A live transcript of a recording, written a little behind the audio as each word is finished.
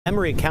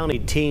Emery County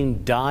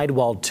teen died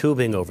while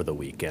tubing over the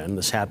weekend.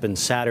 This happened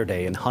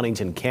Saturday in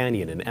Huntington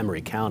Canyon in Emery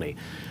County.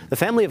 The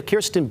family of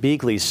Kirsten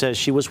Beagley says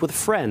she was with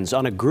friends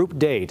on a group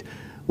date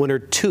when her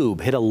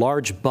tube hit a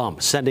large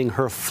bump, sending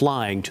her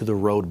flying to the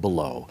road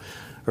below.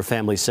 Her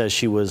family says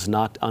she was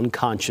knocked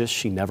unconscious.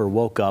 She never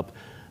woke up.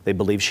 They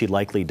believe she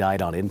likely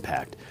died on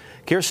impact.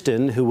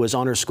 Kirsten, who was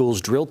on her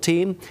school's drill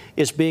team,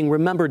 is being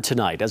remembered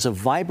tonight as a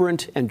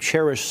vibrant and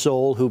cherished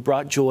soul who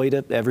brought joy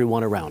to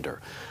everyone around her.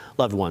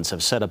 Loved ones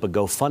have set up a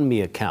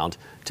GoFundMe account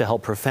to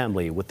help her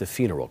family with the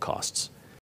funeral costs.